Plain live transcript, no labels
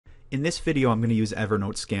In this video, I'm going to use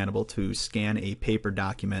Evernote Scannable to scan a paper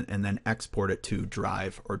document and then export it to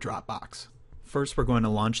Drive or Dropbox. First, we're going to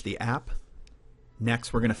launch the app.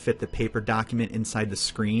 Next, we're going to fit the paper document inside the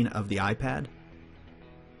screen of the iPad.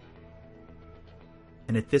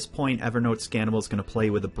 And at this point, Evernote Scannable is going to play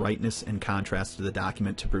with the brightness and contrast of the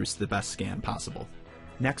document to produce the best scan possible.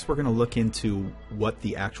 Next, we're going to look into what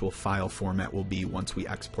the actual file format will be once we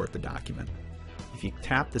export the document. If you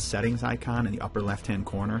tap the settings icon in the upper left-hand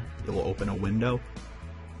corner, it will open a window.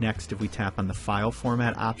 Next, if we tap on the file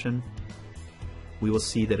format option, we will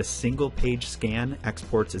see that a single page scan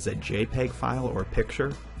exports as a JPEG file or a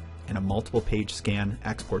picture, and a multiple page scan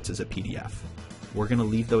exports as a PDF. We're going to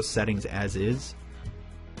leave those settings as is.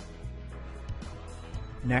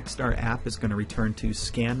 Next, our app is going to return to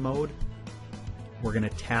scan mode. We're going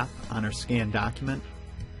to tap on our scanned document.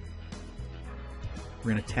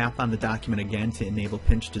 We're going to tap on the document again to enable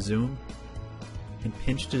pinch to zoom. And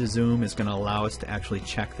pinch to zoom is going to allow us to actually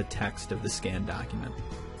check the text of the scanned document.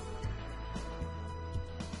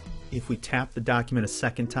 If we tap the document a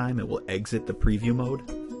second time, it will exit the preview mode.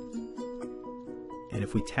 And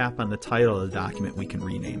if we tap on the title of the document, we can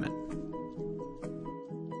rename it.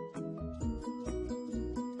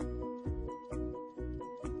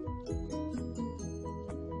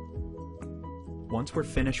 Once we're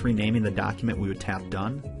finished renaming the document, we would tap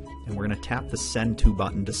Done, and we're going to tap the Send To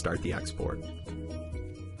button to start the export.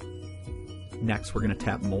 Next, we're going to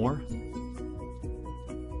tap More.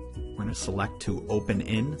 We're going to select to Open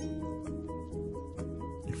In,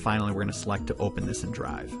 and finally we're going to select to open this in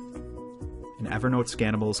Drive. And Evernote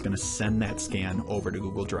Scannable is going to send that scan over to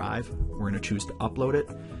Google Drive. We're going to choose to upload it,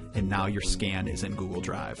 and now your scan is in Google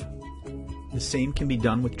Drive. The same can be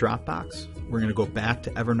done with Dropbox. We're going to go back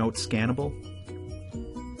to Evernote Scannable,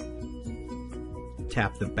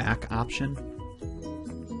 tap the back option,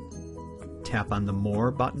 tap on the More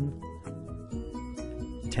button,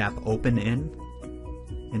 tap Open In,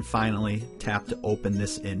 and finally tap to open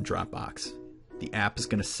this in Dropbox. The app is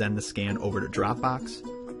going to send the scan over to Dropbox,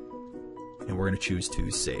 and we're going to choose to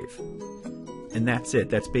save. And that's it.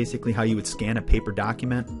 That's basically how you would scan a paper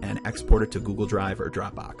document and export it to Google Drive or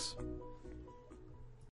Dropbox.